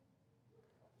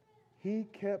 He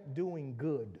kept doing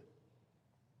good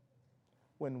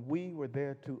when we were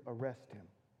there to arrest him.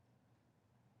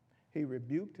 He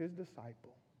rebuked his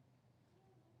disciple,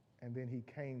 and then he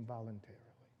came voluntarily.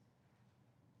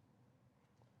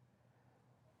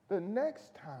 The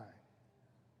next time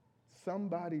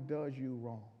somebody does you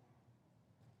wrong,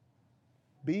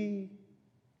 be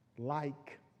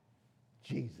like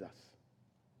Jesus.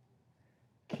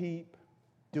 Keep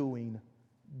doing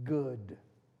good.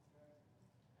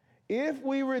 If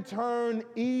we return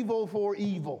evil for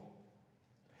evil,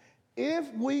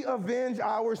 if we avenge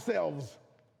ourselves,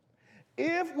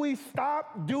 if we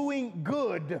stop doing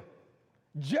good,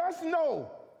 just know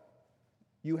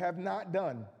you have not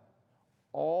done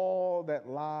all that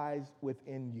lies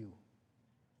within you.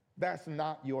 That's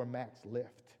not your max lift.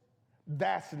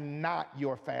 That's not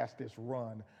your fastest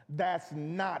run. That's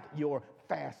not your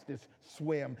fastest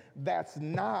swim. That's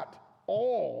not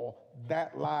all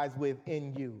that lies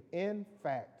within you. In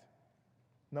fact,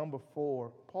 number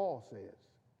 4, Paul says,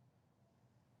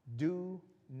 do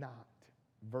not,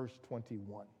 verse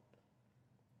 21,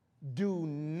 do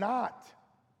not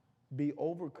be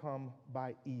overcome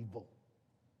by evil,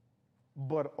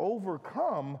 but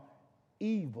overcome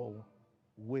evil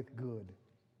with good.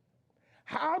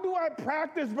 How do I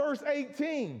practice verse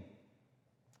 18?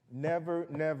 Never,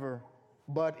 never,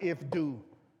 but if do.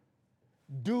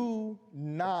 Do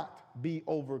not be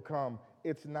overcome.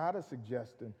 It's not a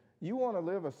suggestion. You want to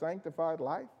live a sanctified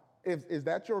life? Is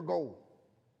that your goal?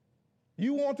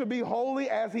 You want to be holy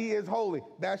as he is holy.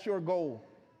 That's your goal.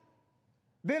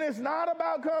 Then it's not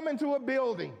about coming to a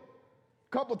building a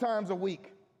couple times a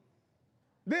week.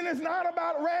 Then it's not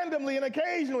about randomly and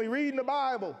occasionally reading the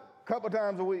Bible a couple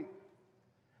times a week.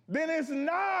 Then it's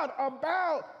not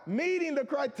about meeting the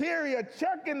criteria,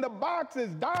 checking the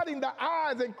boxes, dotting the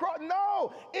I's and crossing.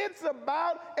 No, it's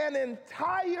about an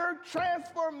entire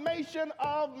transformation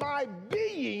of my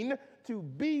being to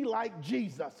be like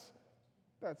Jesus.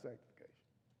 That's sanctification.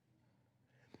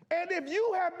 And if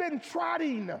you have been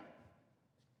trotting,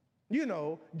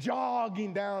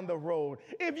 jogging down the road,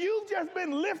 if you've just been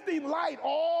lifting light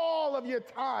all of your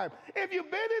time, if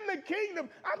you've been in the kingdom,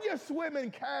 I'm just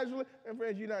swimming casually, and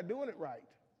friends, you're not doing it right.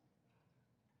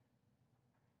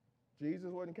 Jesus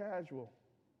wasn't casual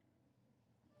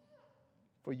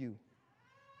for you.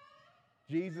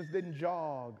 Jesus didn't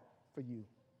jog for you.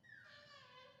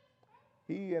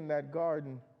 He in that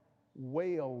garden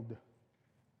wailed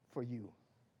for you.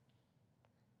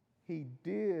 He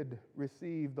did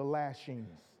receive the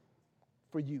lashings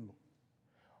for you.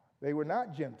 They were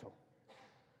not gentle.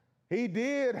 He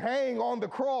did hang on the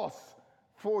cross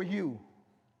for you.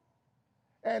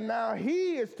 And now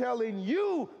he is telling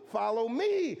you, follow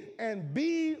me and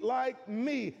be like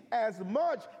me, as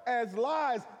much as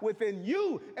lies within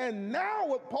you. And now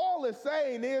what Paul is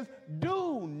saying is,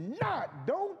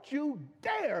 don't you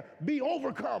dare be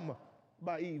overcome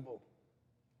by evil.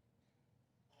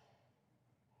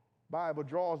 Bible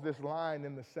draws this line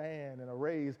in the sand and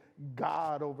arrays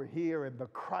God over here and the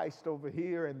Christ over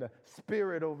here and the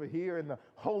Spirit over here and the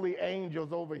holy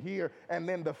angels over here and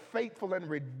then the faithful and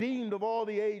redeemed of all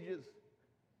the ages.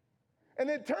 And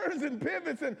it turns and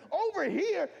pivots, and over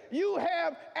here you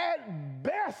have at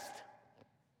best,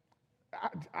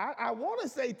 I want to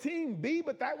say team B,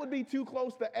 but that would be too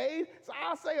close to A. So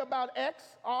I'll say about X,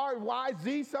 R, Y,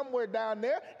 Z, somewhere down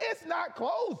there. It's not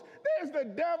close. There's the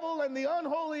devil and the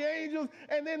unholy angels,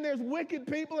 and then there's wicked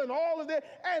people and all of that,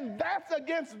 and that's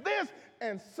against this.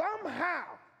 And somehow,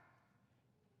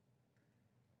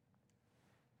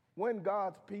 when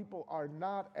God's people are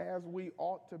not as we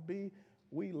ought to be,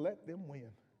 we let them win.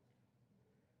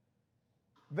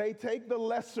 They take the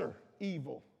lesser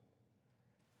evil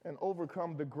and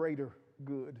overcome the greater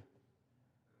good.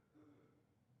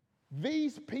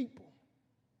 These people,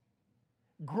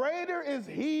 greater is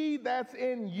he that's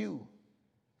in you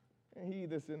and he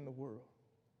that's in the world.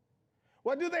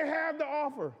 What do they have to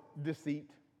offer?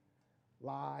 Deceit,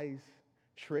 lies,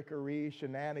 trickery,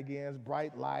 shenanigans,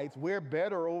 bright lights. We're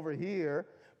better over here.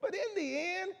 But in the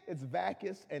end, it's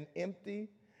vacuous and empty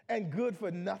and good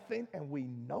for nothing, and we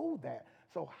know that.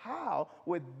 So how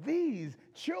would these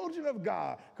children of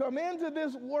God come into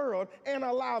this world and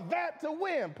allow that to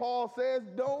win? Paul says,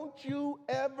 don't you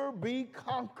ever be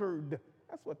conquered.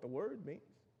 That's what the word means.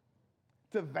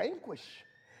 To vanquish,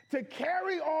 to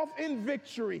carry off in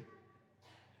victory.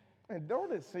 And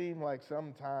don't it seem like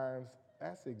sometimes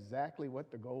that's exactly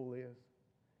what the goal is?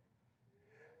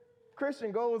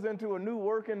 Christian goes into a new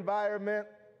work environment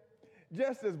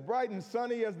just as bright and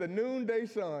sunny as the noonday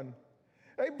sun.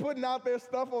 They putting out their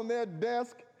stuff on their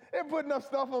desk. They're putting up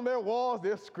stuff on their walls.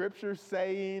 There's scripture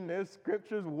saying, there's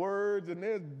scripture's words, and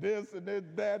there's this and there's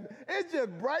that. It's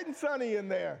just bright and sunny in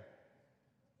there.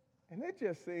 And it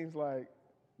just seems like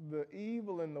the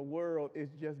evil in the world is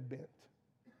just bent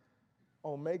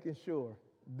on making sure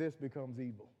this becomes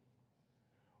evil.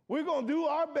 We're going to do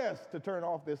our best to turn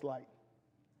off this light.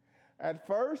 At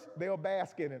first, they'll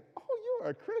bask in it. Oh, you're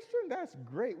a Christian? That's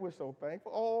great. We're so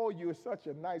thankful. Oh, you're such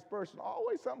a nice person.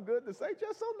 Always something good to say.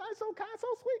 Just so nice, so kind, so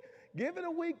sweet. Give it a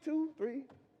week, 2, 3.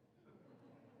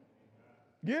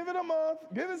 Give it a month.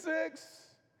 Give it 6.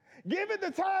 Give it the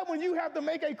time when you have to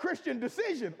make a Christian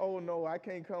decision. Oh, no, I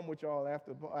can't come with y'all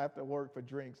after work for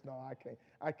drinks. No, I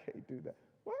can't do that.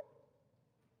 What?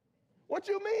 What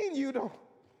you mean you don't?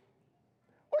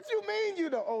 What you mean you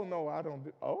don't? Oh, no, I don't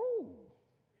do. Oh.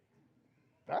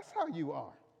 That's how you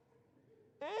are.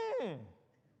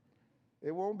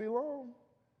 It won't be long.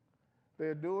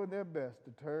 They're doing their best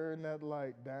to turn that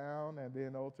light down and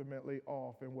then ultimately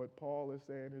off. And what Paul is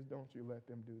saying is, don't you let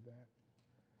them do that.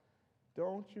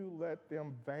 Don't you let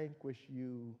them vanquish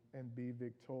you and be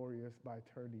victorious by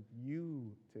turning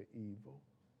you to evil.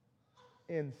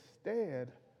 Instead,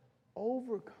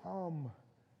 overcome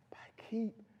by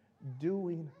keep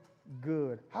doing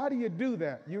good. How do you do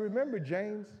that? You remember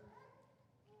James?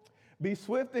 Be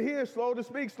swift to hear, slow to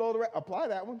speak, slow to apply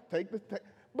that one.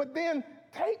 But then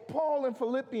take Paul in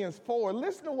Philippians 4.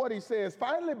 Listen to what he says.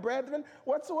 Finally, brethren,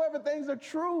 whatsoever things are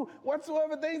true,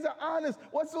 whatsoever things are honest,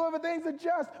 whatsoever things are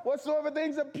just, whatsoever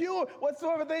things are pure,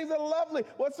 whatsoever things are lovely,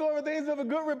 whatsoever things of a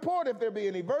good report, if there be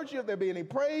any virtue, if there be any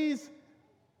praise,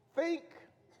 think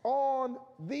on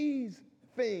these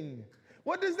things.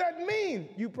 What does that mean?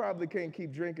 You probably can't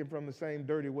keep drinking from the same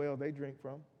dirty well they drink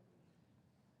from.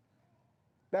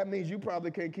 That means you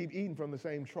probably can't keep eating from the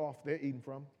same trough they're eating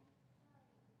from.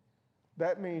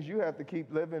 That means you have to keep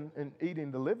living and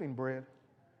eating the living bread.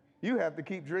 You have to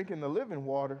keep drinking the living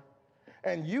water.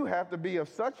 And you have to be of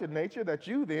such a nature that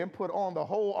you then put on the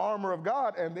whole armor of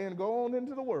God and then go on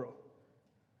into the world.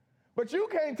 But you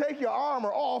can't take your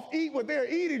armor off, eat what they're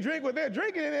eating, drink what they're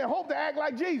drinking, and then hope to act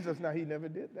like Jesus. Now, he never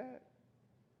did that.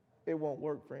 It won't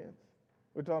work, friends.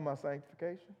 We're talking about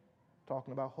sanctification,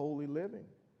 talking about holy living.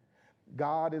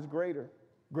 God is greater.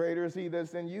 Greater is he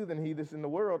that's in you than he that's in the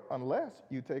world, unless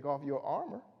you take off your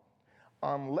armor,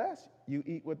 unless you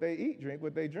eat what they eat, drink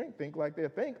what they drink, think like they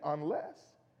think, unless.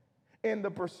 In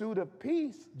the pursuit of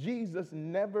peace, Jesus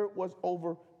never was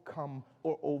overcome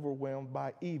or overwhelmed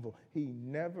by evil. He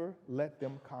never let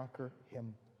them conquer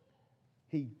him.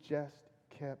 He just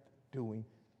kept doing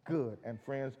good. And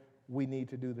friends, we need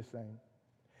to do the same.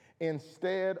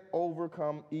 Instead,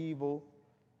 overcome evil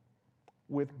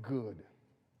with good.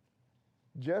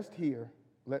 Just here,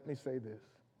 let me say this.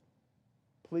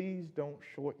 Please don't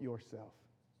short yourself.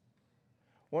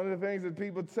 One of the things that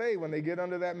people say when they get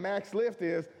under that max lift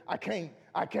is, I can't.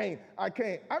 I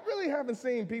really haven't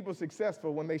seen people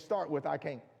successful when they start with, I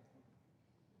can't.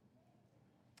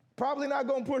 Probably not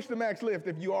going to push the max lift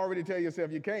if you already tell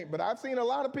yourself you can't. But I've seen a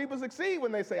lot of people succeed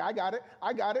when they say, I got it,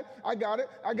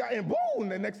 and boom,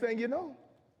 the next thing you know,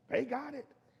 they got it.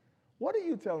 What are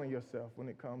you telling yourself when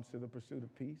it comes to the pursuit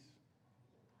of peace?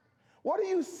 What are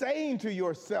you saying to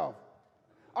yourself?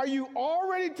 Are you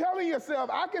already telling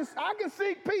yourself, I can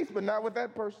seek peace, but not with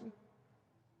that person?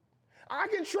 I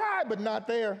can try, but not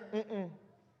there.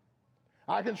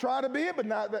 I can try to be it, but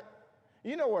not that.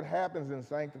 You know what happens in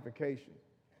sanctification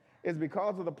is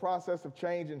because of the process of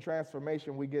change and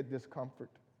transformation, we get discomfort.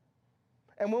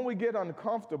 And when we get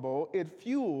uncomfortable, it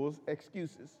fuels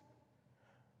excuses.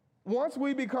 Once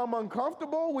we become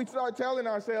uncomfortable, we start telling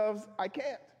ourselves, I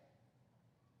can't.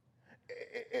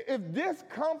 If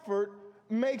discomfort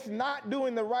makes not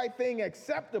doing the right thing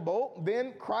acceptable,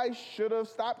 then Christ should have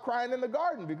stopped crying in the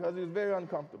garden because he was very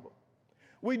uncomfortable.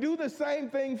 We do the same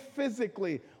thing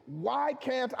physically. Why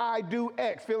can't I do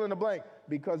X? Fill in the blank.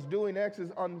 Because doing X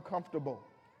is uncomfortable.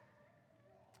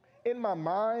 In my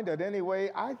mind, at any way,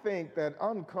 I think that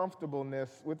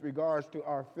uncomfortableness with regards to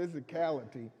our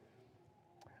physicality,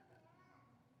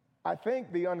 I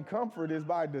think the uncomfort is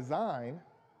by design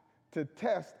to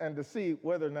test and to see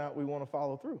whether or not we want to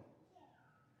follow through.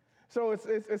 So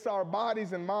it's our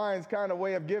bodies and minds kind of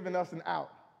way of giving us an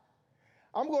out.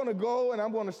 I'm going to go and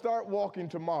I'm going to start walking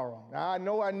tomorrow. Now, I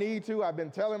know I need to. I've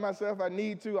been telling myself I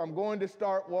need to. I'm going to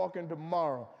start walking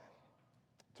tomorrow.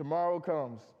 Tomorrow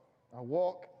comes. I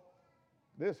walk.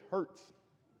 This hurts.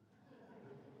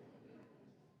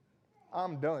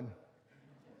 I'm done.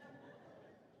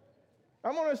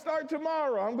 I'm going to start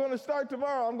tomorrow. I'm going to start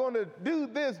tomorrow. I'm going to do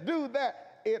this, do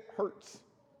that. It hurts.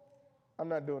 I'm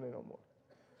not doing it no more.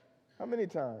 How many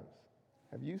times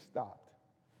have you stopped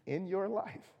in your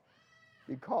life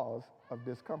because of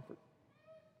discomfort?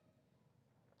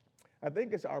 I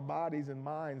think it's our bodies and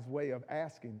minds' way of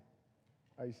asking,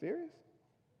 are you serious?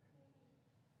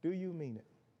 Do you mean it?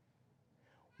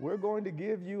 We're going to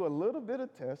give you a little bit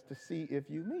of test to see if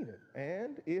you mean it.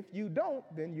 And if you don't,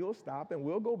 then you'll stop and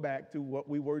we'll go back to what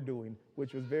we were doing,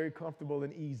 which was very comfortable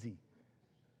and easy.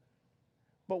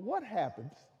 But what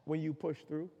happens when you push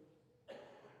through?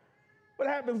 What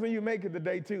happens when you make it to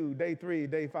day 2, day 3,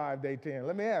 day 5, day 10?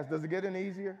 Let me ask, does it get any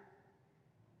easier?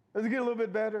 Does it get a little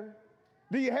bit better?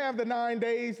 Do you have the 9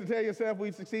 days to tell yourself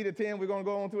we've succeeded 10, we're going to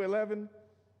go on to 11?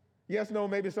 Yes, no,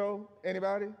 maybe so?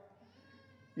 Anybody?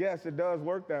 Yes, it does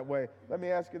work that way. Let me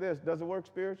ask you this, does it work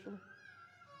spiritually?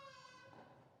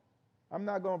 I'm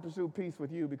not going to pursue peace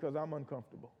with you because I'm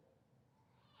uncomfortable.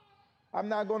 I'm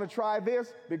not going to try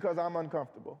this because I'm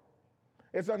uncomfortable.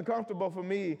 It's uncomfortable for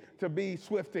me to be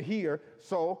swift to hear,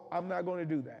 so I'm not going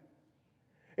to do that.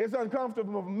 It's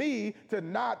uncomfortable for me to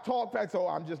not talk back, so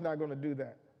I'm just not going to do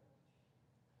that.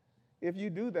 If you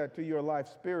do that to your life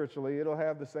spiritually, it'll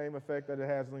have the same effect that it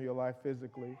has on your life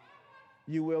physically.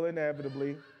 You will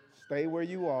inevitably stay where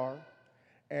you are,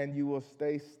 and you will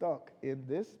stay stuck in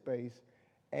this space,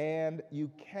 and you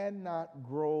cannot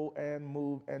grow and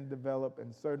move and develop,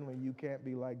 and certainly you can't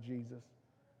be like Jesus.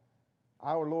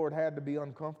 Our Lord had to be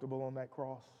uncomfortable on that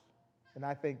cross, and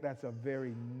I think that's a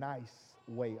very nice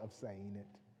way of saying it.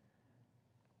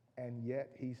 And yet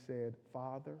he said,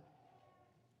 Father,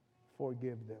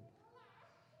 forgive them.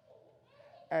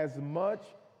 As much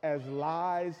as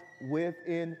lies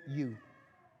within you,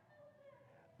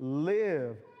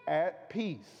 live at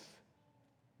peace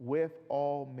with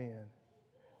all men.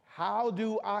 How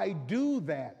do I do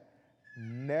that?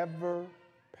 Never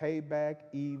pay back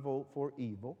evil for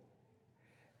evil.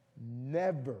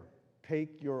 Never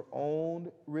take your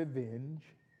own revenge.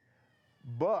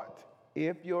 But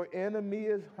if your enemy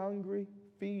is hungry,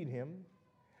 feed him.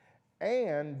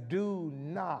 And do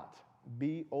not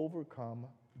be overcome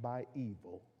by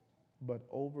evil, but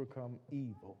overcome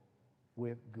evil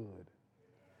with good.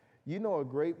 You know, a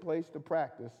great place to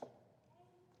practice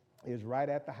is right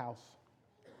at the house.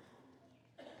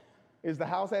 Is the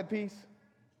house at peace?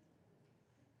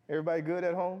 Everybody good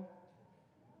at home?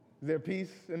 Is there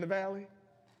peace in the valley?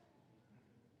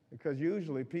 Because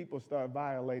usually people start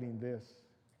violating this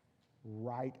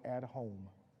right at home,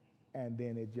 and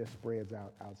then it just spreads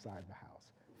out outside the house.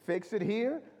 Fix it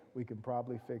here, we can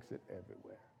probably fix it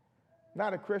everywhere.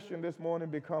 Not a Christian this morning,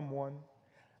 become one.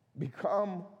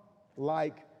 Become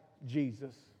like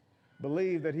Jesus.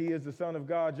 Believe that he is the Son of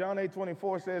God. John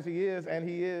 8:24 says he is, and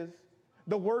he is.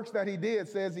 The works that he did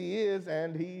says he is,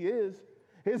 and he is.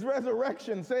 His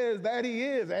resurrection says that he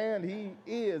is, and he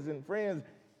is. And friends,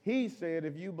 he said,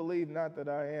 if you believe not that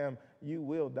I am, you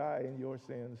will die in your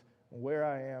sins. Where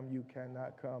I am, you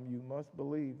cannot come. You must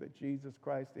believe that Jesus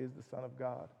Christ is the Son of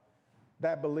God.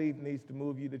 That belief needs to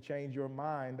move you to change your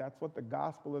mind. That's what the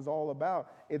gospel is all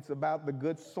about. It's about the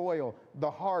good soil, the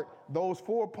heart, those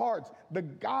 4 parts. The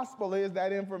gospel is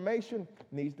that information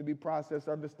needs to be processed,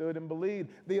 understood, and believed.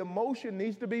 The emotion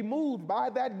needs to be moved by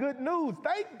that good news.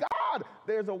 Thank God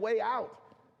there's a way out.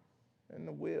 And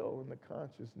the will and the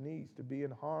conscience needs to be in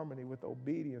harmony with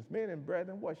obedience. Men and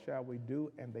brethren, what shall we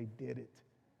do? And they did it.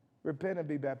 Repent and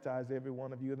be baptized, every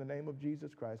one of you, in the name of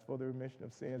Jesus Christ for the remission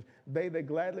of sins. They that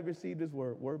gladly received his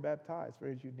word were baptized.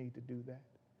 Friends, you need to do that.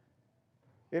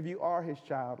 If you are his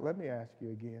child, let me ask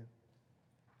you again.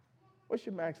 What's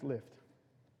your max lift?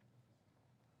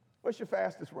 What's your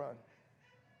fastest run?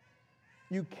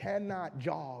 You cannot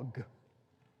jog,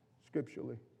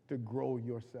 scripturally, to grow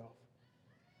yourself.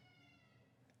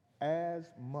 As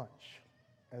much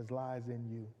as lies in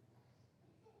you,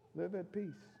 live at peace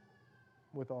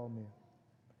with all men.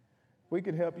 If we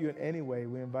can help you in any way,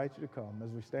 we invite you to come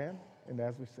as we stand and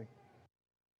as we sing.